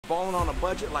balling on a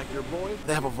budget like your boy,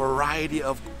 they have a variety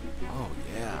of, oh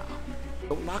yeah.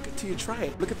 Don't knock it till you try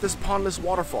it. Look at this pondless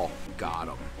waterfall. Got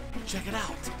him. Check it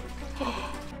out.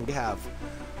 We have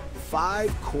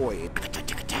 5 koi.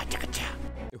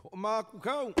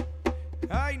 Hoʻomalu,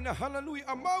 Hana,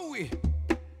 Hallelujah, Maui.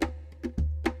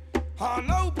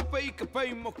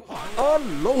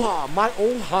 Aloha, my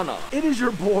old Hana. It is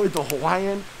your boy, the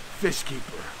Hawaiian Fish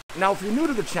Keeper. Now, if you're new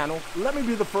to the channel, let me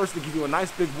be the first to give you a nice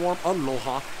big warm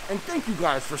aloha, and thank you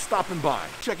guys for stopping by.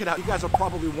 Check it out. You guys are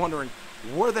probably wondering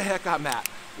where the heck I'm at.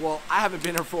 Well, I haven't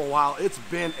been here for a while. It's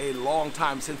been a long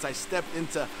time since I stepped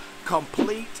into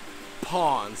Complete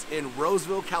Ponds in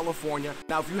Roseville, California.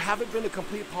 Now, if you haven't been to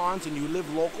Complete Ponds and you live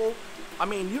local, I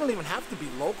mean, you don't even have to be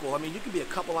local. I mean, you can be a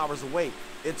couple hours away.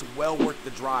 It's well worth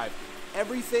the drive.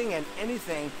 Everything and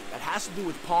anything that has to do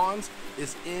with ponds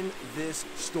is in this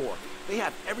store. They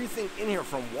have everything in here,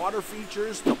 from water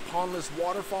features to pondless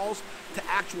waterfalls to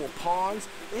actual ponds.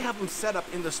 They have them set up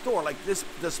in the store, like this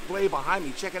display behind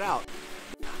me. Check it out.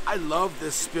 I love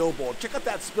this spill bowl. Check out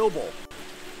that spill bowl.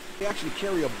 They actually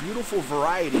carry a beautiful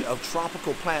variety of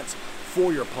tropical plants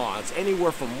for your ponds,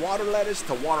 anywhere from water lettuce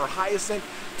to water hyacinth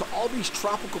to all these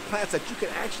tropical plants that you can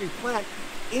actually plant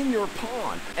in your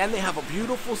pond. And they have a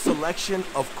beautiful selection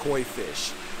of koi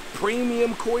fish.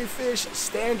 Premium koi fish,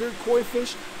 standard koi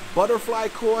fish, butterfly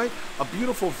koi, a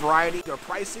beautiful variety. Their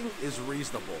pricing is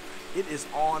reasonable. It is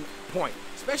on point,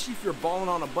 especially if you're balling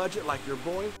on a budget like your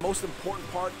boy. Most important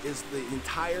part is the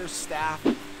entire staff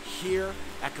here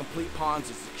at Complete Ponds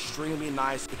is extremely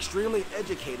nice, extremely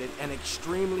educated, and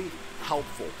extremely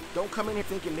helpful. Don't come in here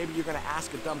thinking maybe you're gonna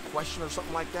ask a dumb question or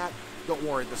something like that. Don't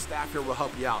worry, the staff here will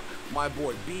help you out. My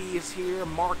boy B is here,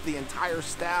 Mark, the entire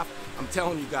staff. I'm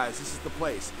telling you guys, this is the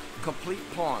place. Complete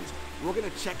Ponds. We're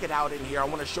gonna check it out in here. I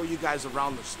wanna show you guys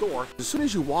around the store. As soon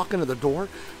as you walk into the door,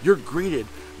 you're greeted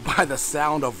by the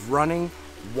sound of running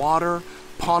water,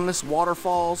 pondless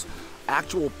waterfalls,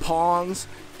 actual ponds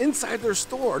inside their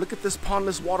store. Look at this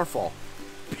pondless waterfall.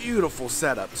 Beautiful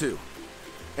setup too.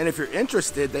 And if you're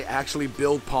interested, they actually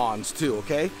build ponds too,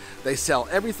 okay? They sell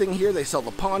everything here. They sell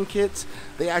the pond kits.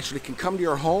 They actually can come to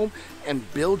your home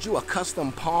and build you a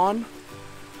custom pond.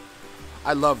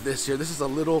 I love this here. This is a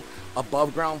little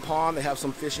above ground pond. They have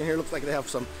some fish in here. Looks like they have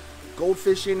some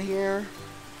goldfish in here,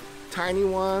 tiny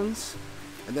ones.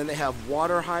 And then they have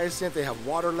water hyacinth. They have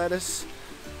water lettuce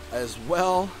as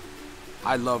well.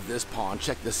 I love this pond.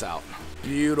 Check this out.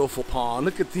 Beautiful pond.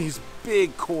 Look at these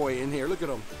big koi in here. Look at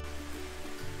them.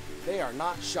 They are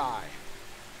not shy.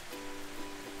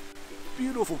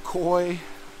 Beautiful koi.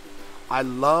 I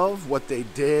love what they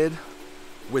did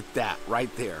with that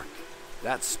right there.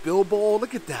 That spill bowl,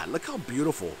 look at that. Look how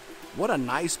beautiful. What a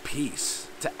nice piece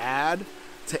to add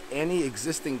to any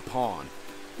existing pond.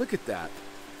 Look at that.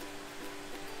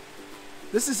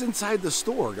 This is inside the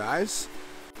store, guys.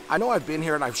 I know I've been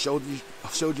here and I've showed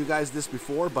you guys this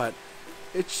before, but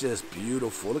it's just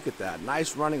beautiful. Look at that.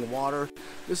 Nice running water.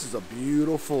 This is a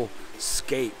beautiful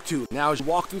scape too. Now as you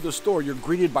walk through the store, you're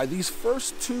greeted by these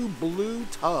first 2 blue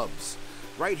tubs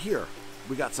right here.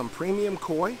 We got some premium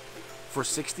koi for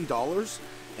 $60,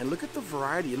 and look at the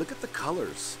variety. Look at the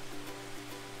colors.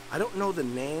 I don't know the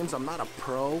names. I'm not a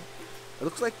pro. It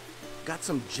looks like got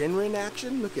some Jinrin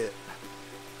action. Look at,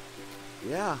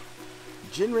 yeah.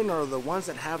 Jinrin are the ones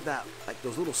that have that, like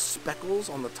those little speckles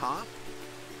on the top.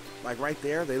 Like right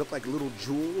there, they look like little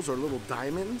jewels or little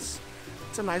diamonds.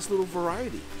 It's a nice little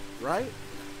variety, right?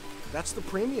 That's the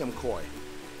premium koi.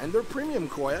 And their premium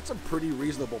koi, that's a pretty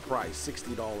reasonable price,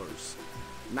 $60.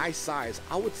 Nice size.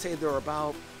 I would say they're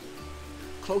about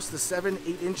close to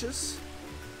 7-8 inches.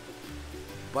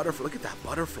 Butterfly, look at that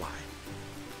butterfly.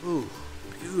 Ooh,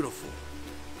 beautiful.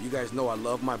 You guys know I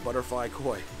love my butterfly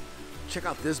koi. Check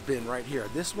out this bin right here.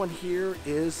 This one here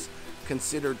is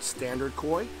considered standard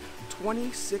koi.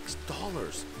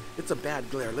 $26. It's a bad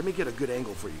glare. Let me get a good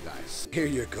angle for you guys. Here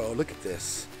you go. Look at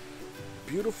this.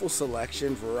 Beautiful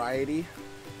selection, variety.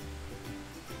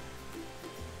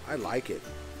 I like it.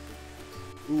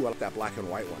 Ooh, I like that black and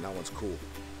white one. That one's cool.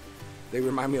 They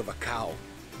remind me of a cow.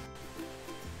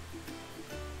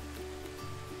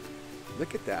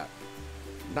 Look at that.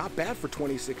 Not bad for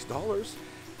 $26.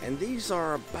 And these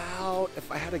are about,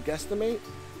 if I had to guesstimate,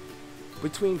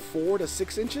 between 4 to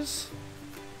 6 inches.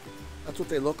 That's what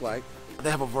they look like. They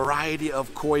have a variety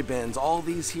of koi bins. All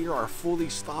these here are fully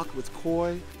stocked with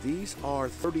koi. These are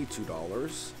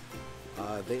 $32.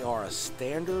 They are a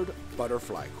standard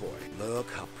butterfly koi. Look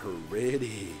how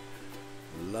pretty.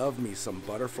 Love me some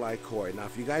butterfly koi. Now,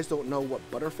 if you guys don't know what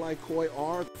butterfly koi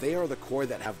are, they are the koi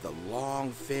that have the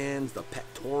long fins, the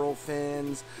pectoral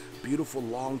fins, beautiful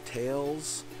long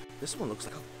tails. This one looks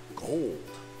like a gold.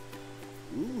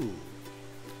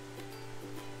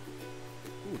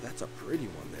 that's a pretty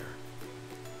one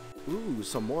there. Ooh,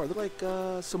 some more. Look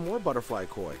like some more butterfly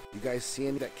koi. You guys see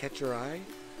any that catch your eye?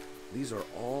 These are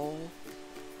all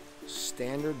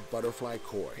standard butterfly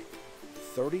koi.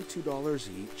 $32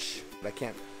 each. I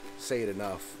can't say it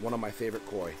enough. One of my favorite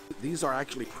koi. These are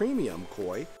actually premium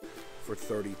koi for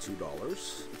 $32.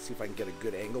 Let's see if I can get a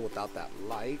good angle without that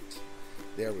light.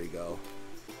 There we go.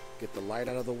 Get the light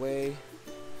out of the way.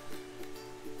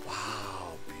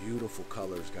 Wow, beautiful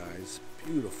colors, guys.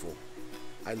 Beautiful.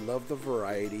 I love the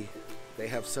variety. They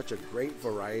have such a great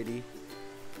variety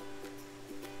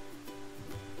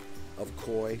of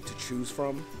koi to choose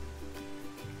from.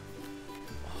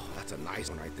 Oh, that's a nice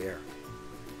one right there.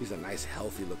 He's a nice,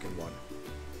 healthy looking one.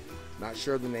 Not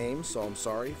sure the names, so I'm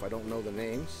sorry if I don't know the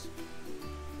names.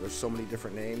 There's so many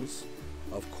different names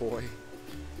of koi.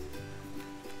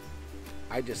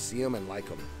 I just see them and like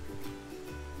them.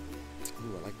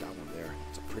 Ooh, I like that one there.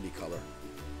 It's a pretty color.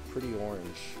 Pretty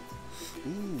orange.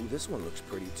 Ooh, this one looks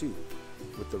pretty too.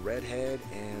 With the red head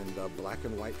and black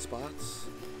and white spots.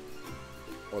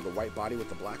 Or the white body with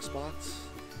the black spots.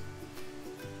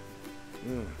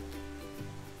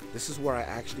 This is where I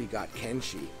actually got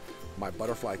Kenshi, my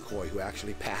butterfly koi, who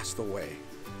actually passed away.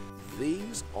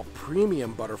 These are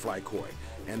premium butterfly koi,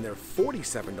 and they're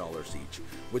 $47 each,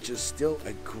 which is still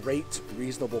a great,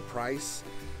 reasonable price.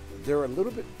 They're a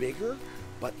little bit bigger,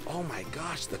 but oh my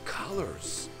gosh, the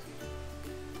colors.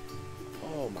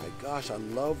 Oh my gosh, I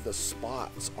love the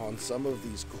spots on some of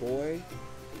these koi.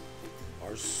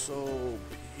 Are so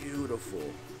beautiful.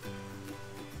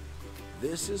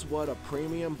 This is what a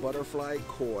premium butterfly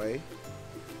koi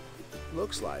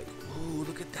looks like. Ooh,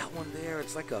 look at that one there.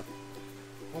 It's like a,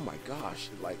 oh my gosh,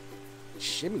 it like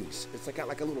shimmies. It's like got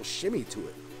like a little shimmy to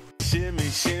it. Shimmy,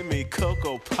 shimmy,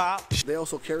 Cocoa Pop. They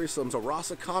also carry some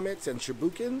Zarasa Comets and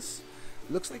Shibukins.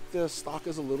 Looks like the stock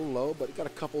is a little low, but we got a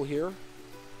couple here.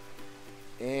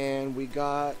 And we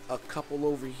got a couple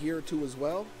over here too as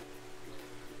well.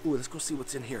 Ooh, let's go see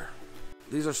what's in here.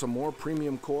 These are some more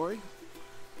premium koi.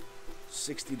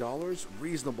 $60,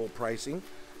 reasonable pricing.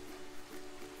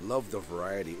 Love the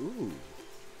variety. Ooh.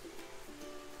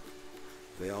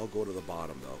 They all go to the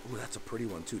bottom though. Ooh, that's a pretty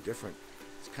one too, different.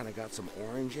 It's kind of got some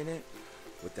orange in it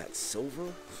with that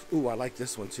silver. Ooh, I like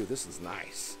this one too. This is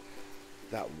nice.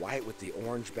 That white with the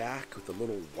orange back with the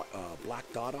little black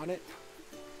dot on it.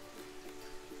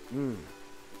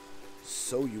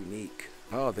 So unique.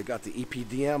 Oh, they got the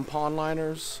EPDM pond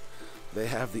liners. They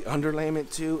have the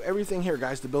underlayment too. Everything here,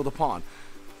 guys, to build a pond.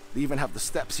 They even have the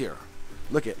steps here.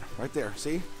 Look it, right there,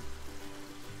 see?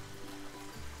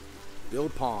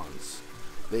 Build ponds.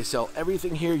 They sell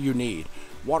everything here you need.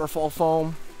 Waterfall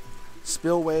foam,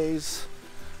 spillways.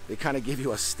 They kind of give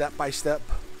you a step-by-step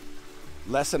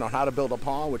lesson on how to build a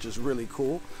pond, which is really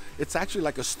cool. It's actually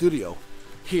like a studio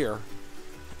here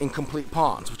in Complete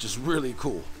Ponds, which is really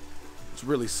cool. It's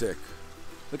really sick.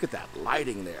 Look at that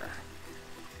lighting there.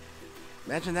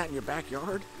 Imagine that in your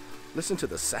backyard. Listen to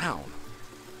the sound.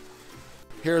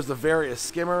 Here's the various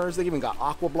skimmers. They even got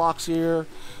aqua blocks here.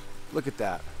 Look at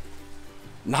that.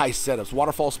 Nice setups.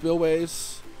 Waterfall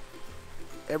spillways.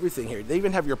 Everything here. They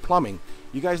even have your plumbing.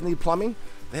 You guys need plumbing?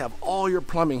 They have all your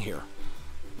plumbing here.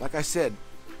 Like I said,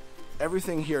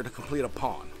 everything here to complete a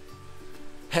pond.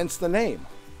 Hence the name,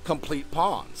 Complete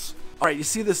Ponds. All right, you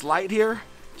see this light here?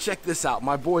 Check this out.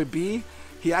 My boy B,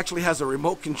 he actually has a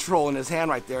remote control in his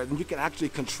hand right there, and you can actually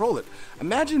control it.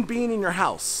 Imagine being in your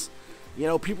house. You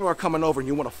know, people are coming over and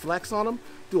you want to flex on them,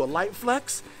 do a light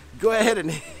flex. Go ahead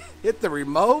and hit the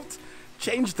remote,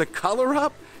 change the color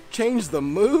up, change the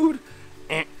mood.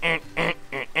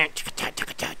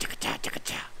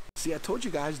 See, I told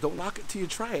you guys, don't knock it till you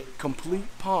try it. Complete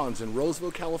Ponds in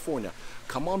Roseville, California.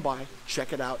 Come on by,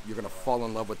 check it out. You're going to fall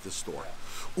in love with this store.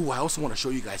 Ooh, I also want to show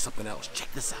you guys something else.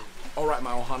 Check this out. All right,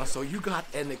 my Ohana, so you got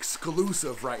an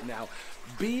exclusive right now.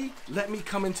 B, let me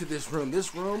come into this room.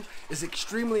 This room is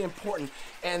extremely important,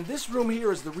 and this room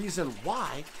here is the reason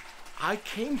why I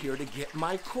came here to get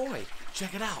my koi.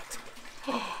 Check it out.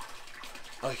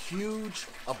 A huge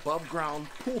above-ground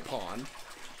pool pond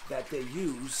that they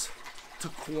use to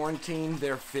quarantine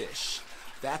their fish.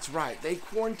 That's right, they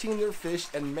quarantine their fish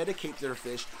and medicate their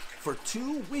fish for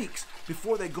 2 weeks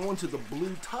before they go into the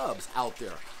blue tubs out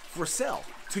there for sale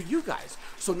to you guys.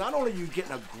 So not only are you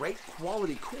getting a great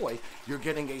quality koi, you're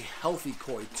getting a healthy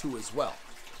koi too as well.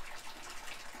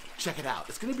 Check it out.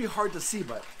 It's gonna be hard to see,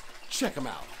 but check them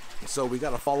out. So we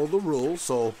gotta follow the rules,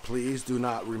 so please do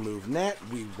not remove net.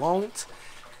 We won't.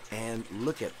 And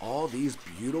look at all these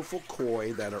beautiful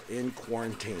koi that are in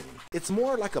quarantine. It's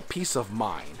more like a peace of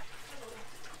mind.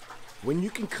 When you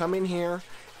can come in here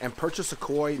and purchase a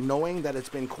koi knowing that it's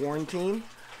been quarantined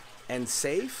and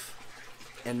safe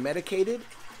and medicated.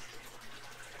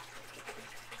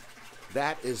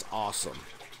 That is awesome.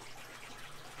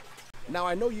 Now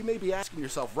I know you may be asking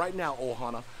yourself right now, oh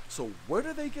Hana, so where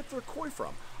do they get their koi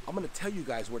from? I'm going to tell you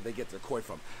guys where they get their koi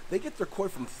from. They get their koi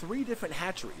from 3 different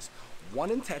hatcheries.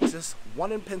 One in Texas,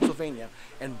 one in Pennsylvania,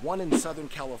 and one in Southern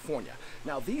California.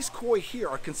 Now these koi here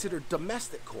are considered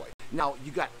domestic koi. Now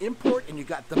you got import and you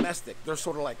got domestic. They're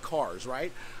sort of like cars,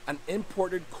 right? An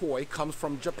imported koi comes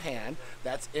from Japan.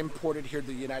 That's imported here to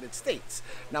the United States.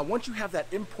 Now once you have that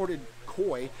imported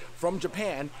koi from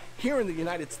Japan here in the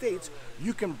United States,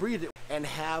 you can breed it and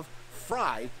have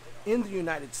fry in the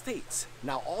United States.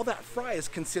 Now all that fry is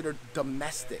considered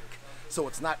domestic, so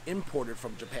it's not imported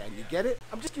from Japan. You get it?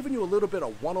 I'm just giving you a little bit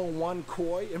of 101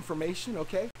 koi information,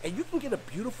 okay? And you can get a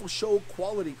beautiful show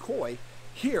quality koi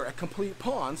here at Complete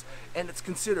Ponds, and it's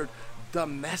considered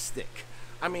domestic.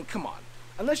 I mean, come on.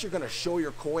 Unless you're gonna show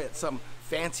your koi at some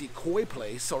fancy koi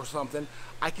place or something,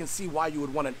 I can see why you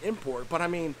would want an import, but I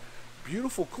mean,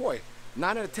 beautiful koi.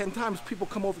 9 out of 10 times people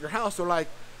come over your house, they're like,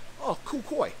 oh, cool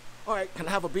koi. All right, can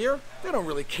I have a beer? They don't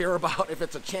really care about if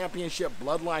it's a championship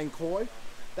bloodline koi.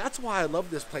 That's why I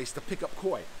love this place to pick up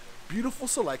koi. Beautiful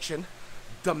selection,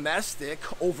 domestic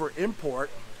over import.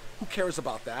 Who cares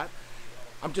about that?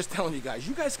 I'm just telling you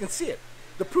guys can see it.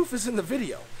 The proof is in the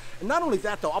video. And not only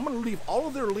that though, I'm gonna leave all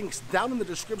of their links down in the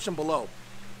description below.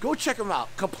 Go check them out,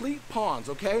 Complete Ponds,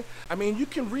 okay? I mean, you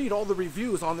can read all the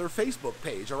reviews on their Facebook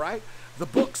page, all right? The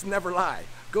books never lie.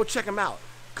 Go check them out.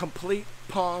 Complete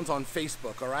Ponds on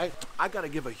Facebook, all right? I gotta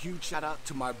give a huge shout out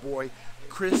to my boy,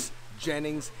 Chris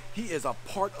Jennings. He is a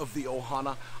part of the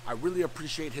Ohana. I really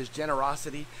appreciate his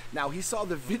generosity. Now, he saw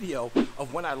the video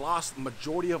of when I lost the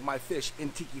majority of my fish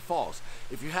in Tiki Falls.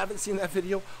 If you haven't seen that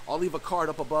video, I'll leave a card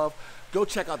up above. Go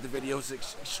check out the video. It's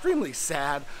extremely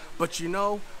sad, but you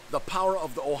know, the power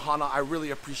of the Ohana, I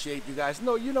really appreciate you guys.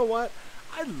 No, you know what?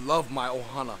 I love my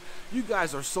Ohana. You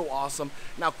guys are so awesome.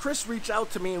 Now, Chris reached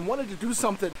out to me and wanted to do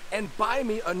something and buy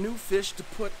me a new fish to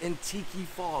put in Tiki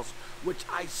Falls, which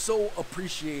I so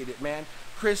appreciate it, man.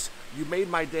 Chris, you made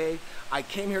my day. I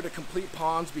came here to Complete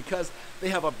Ponds because they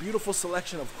have a beautiful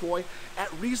selection of koi at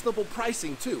reasonable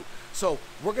pricing too. So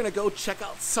we're gonna go check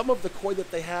out some of the koi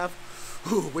that they have.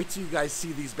 Ooh, wait till you guys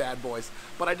see these bad boys.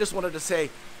 But I just wanted to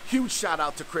say, huge shout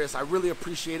out to Chris. I really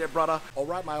appreciate it, brother. All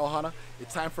right, my Ohana,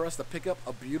 it's time for us to pick up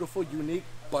a beautiful, unique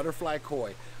butterfly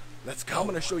koi. Let's go. I'm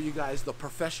gonna show you guys the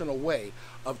professional way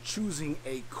of choosing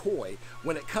a koi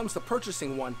when it comes to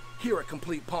purchasing one here at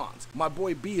Complete Ponds. My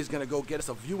boy B is gonna go get us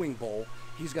a viewing bowl.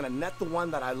 He's gonna net the one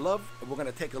that I love, and we're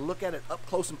gonna take a look at it up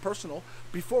close and personal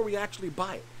before we actually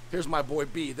buy it. Here's my boy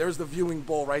B. There's the viewing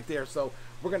bowl right there. So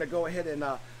we're gonna go ahead and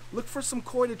look for some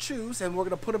koi to choose, and we're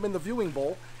gonna put them in the viewing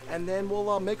bowl, and then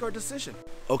we'll make our decision.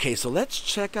 Okay, so let's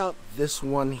check out this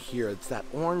one here. It's that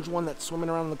orange one that's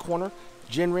swimming around in the corner.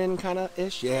 Jinrin kinda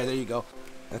ish. Yeah, there you go.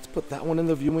 Let's put that one in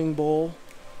the viewing bowl.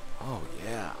 Oh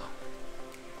yeah.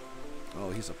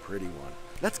 Oh, he's a pretty one.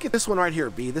 Let's get this one right here,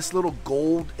 B. This little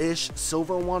gold-ish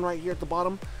silver one right here at the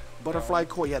bottom. Butterfly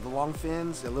koi. Yeah, the long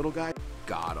fins, the little guy.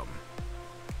 Got him.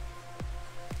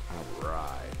 All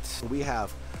right. We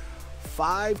have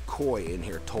 5 koi in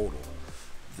here total.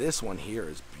 This one here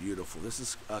is beautiful. This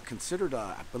is considered,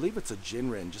 I believe it's a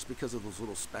Jinrin just because of those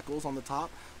little speckles on the top.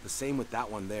 The same with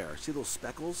that one there. See those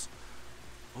speckles?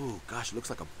 Oh gosh, it looks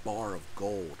like a bar of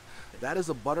gold. That is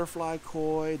a butterfly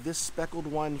koi. This speckled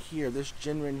one here, this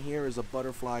Jinrin here is a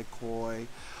butterfly koi.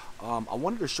 I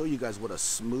wanted to show you guys what a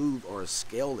smooth or a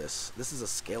scaleless, this is a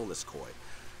scaleless koi.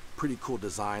 Pretty cool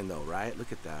design though, right?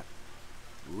 Look at that.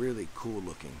 Really cool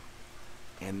looking.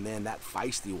 And then that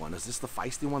feisty one, is this the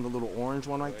feisty one, the little orange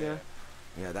one right there?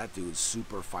 Yeah, that dude's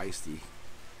super feisty.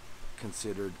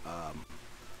 Considered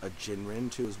a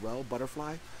Jinrin too as well,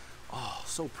 butterfly. Oh,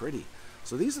 so pretty.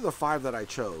 So these are the 5 that I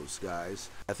chose,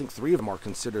 guys. I think 3 of them are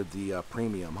considered the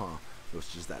premium, huh?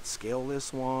 Which is that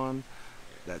scaleless one,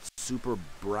 that super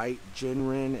bright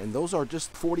Jinrin, and those are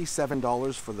just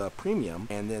 $47 for the premium,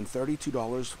 and then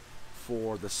 $32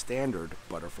 for the standard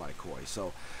butterfly koi.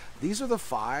 So these are the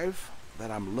 5 that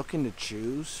I'm looking to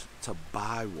choose to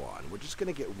buy one. We're just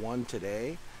gonna get one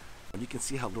today, and you can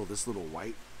see how little this little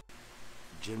white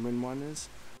Jinrin one is.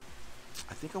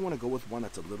 I think I want to go with one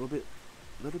that's a little bit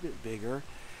bigger.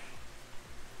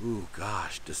 Ooh,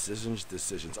 gosh,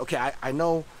 decisions. Okay, I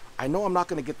know I'm not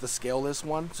gonna get the scaleless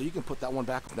one, so you can put that one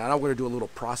back. Now we're gonna do a little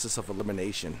process of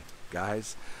elimination,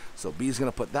 guys. So B's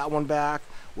gonna put that one back.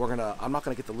 I'm not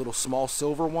gonna get the little small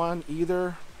silver one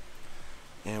either.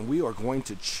 And we are going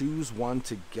to choose one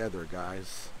together,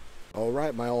 guys. All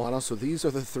right, my Ohana, so these are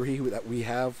the 3 that we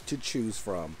have to choose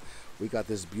from. We got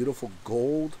this beautiful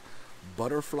gold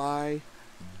butterfly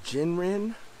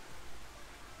Jinrin.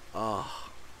 Oh,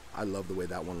 I love the way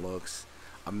that one looks.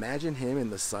 Imagine him in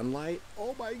the sunlight.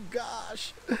 Oh my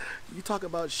gosh. You talk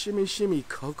about shimmy shimmy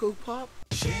Cocoa Pop.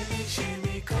 Shimmy,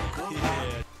 shimmy, Cocoa Pop.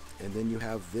 And then you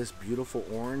have this beautiful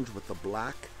orange with the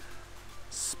black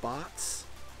spots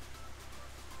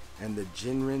and the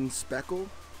Jinrin speckle.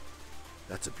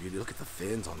 That's a beauty. Look at the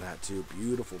fins on that too.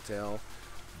 Beautiful tail,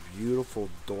 beautiful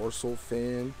dorsal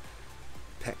fin,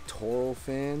 pectoral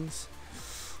fins.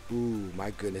 Ooh,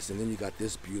 my goodness. And then you got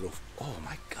this beautiful, oh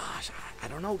my gosh, I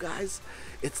don't know, guys.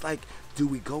 It's like, do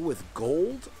we go with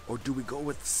gold or do we go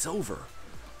with silver?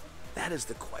 That is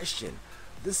the question.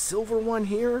 This silver one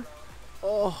here,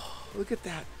 oh, look at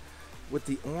that with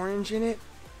the orange in it.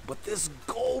 But this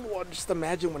gold one, just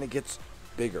imagine when it gets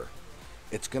bigger.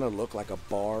 It's gonna look like a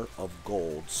bar of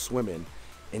gold swimming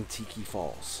in Tiki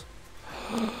Falls.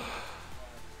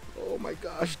 Oh my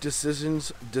gosh,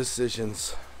 decisions.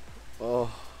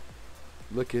 Oh,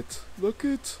 look it.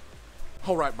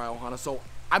 All right, my Ohana, so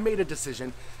I made a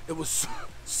decision. It was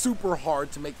super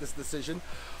hard to make this decision,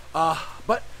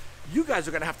 but you guys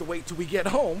are gonna have to wait till we get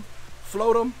home,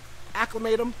 float them,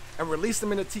 acclimate them, and release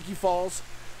them into Tiki Falls.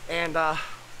 And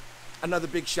another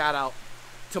big shout out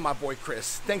to my boy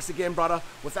Chris. Thanks again, brother.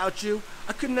 Without you,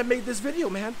 I couldn't have made this video,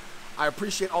 man. I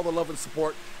appreciate all the love and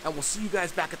support, and we'll see you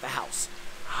guys back at the house.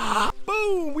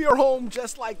 Boom, we are home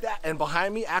just like that. And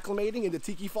behind me, acclimating into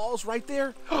Tiki Falls right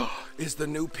there, is the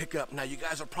new pickup. Now, you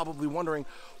guys are probably wondering,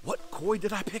 what koi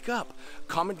did I pick up?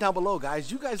 Comment down below,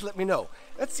 guys. You guys let me know.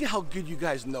 Let's see how good you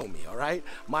guys know me, all right?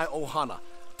 My Ohana.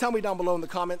 Tell me down below in the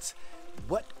comments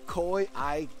what koi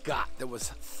I got. There was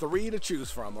 3 to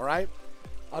choose from, all right?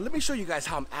 Let me show you guys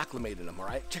how I'm acclimating them, all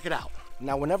right? Check it out.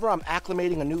 Now, whenever I'm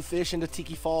acclimating a new fish into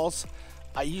Tiki Falls,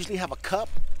 I usually have a cup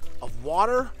of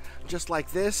water, just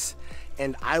like this,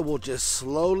 and I will just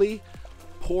slowly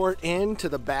pour it into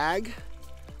the bag,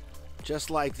 just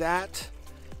like that,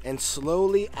 and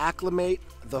slowly acclimate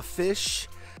the fish.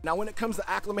 Now, when it comes to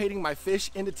acclimating my fish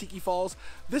into Tiki Falls,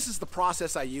 this is the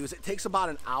process I use. It takes about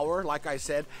an hour, like I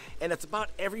said, and it's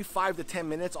about every 5 to 10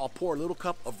 minutes, I'll pour a little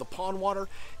cup of the pond water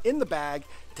in the bag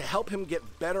to help him get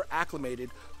better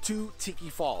acclimated to Tiki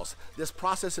Falls. This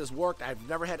process has worked. I've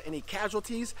never had any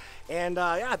casualties, and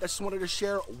yeah, I just wanted to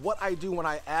share what I do when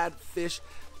I add fish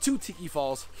to Tiki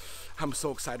Falls. I'm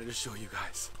so excited to show you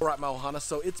guys. All right, my Ohana,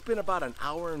 so it's been about an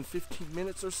hour and 15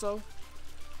 minutes or so.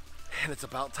 And it's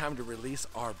about time to release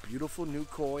our beautiful new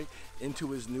koi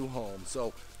into his new home.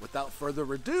 So without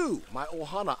further ado, my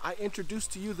Ohana, I introduce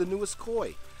to you the newest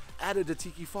koi added to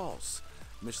Tiki Falls,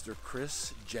 Mr.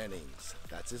 Chris Jennings.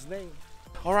 That's his name.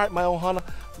 All right, my Ohana,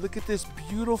 look at this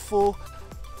beautiful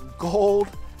gold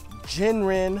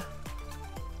Jinrin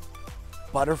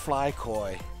butterfly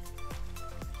koi.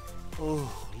 Oh,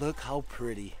 look how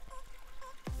pretty.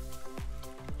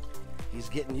 He's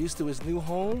getting used to his new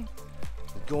home.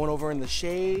 Going over in the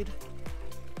shade,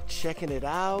 checking it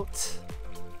out.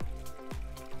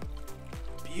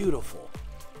 Beautiful.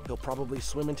 He'll probably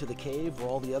swim into the cave where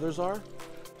all the others are.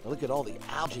 Now look at all the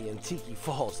algae in Tiki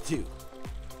Falls too.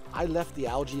 I left the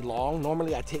algae long.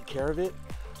 Normally I take care of it.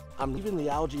 I'm leaving the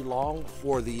algae long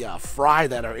for the fry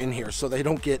that are in here so they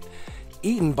don't get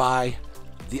eaten by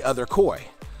the other koi.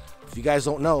 If you guys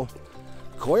don't know,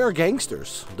 koi are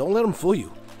gangsters. Don't let them fool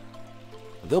you.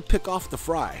 They'll pick off the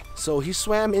fry. So he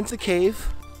swam into the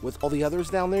cave with all the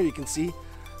others down there. You can see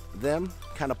them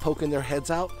kind of poking their heads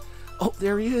out. Oh,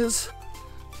 there he is.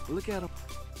 Look at him.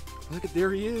 Look at,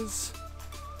 there he is.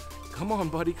 Come on,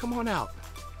 buddy, come on out.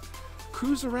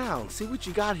 Cruise around, see what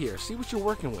you got here. See what you're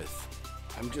working with.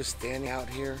 I'm just standing out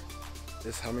here.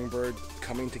 This hummingbird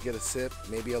coming to get a sip,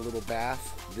 maybe a little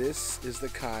bath. This is the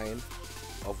kind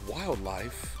of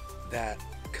wildlife that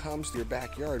comes to your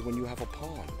backyard when you have a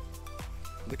pond.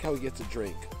 Look how he gets a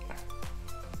drink.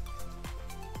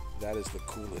 That is the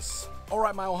coolest. All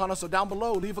right, my Ohana, so down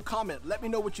below, leave a comment. Let me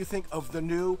know what you think of the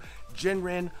new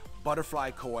Jinrin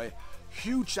butterfly koi.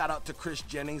 Huge shout out to Chris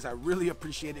Jennings. I really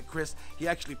appreciate it, Chris. He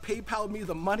actually PayPal'd me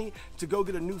the money to go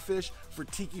get a new fish for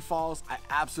Tiki Falls. I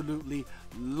absolutely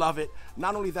love it.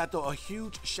 Not only that though, a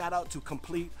huge shout out to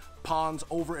Complete Ponds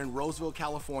over in Roseville,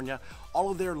 California. All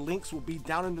of their links will be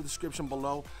down in the description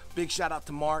below. Big shout out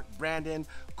to Mark, Brandon,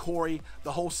 Corey,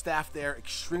 the whole staff there.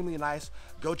 Extremely nice.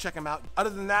 Go check them out. Other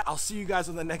than that, I'll see you guys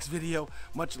in the next video.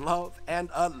 Much love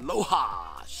and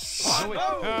aloha.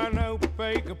 Hana,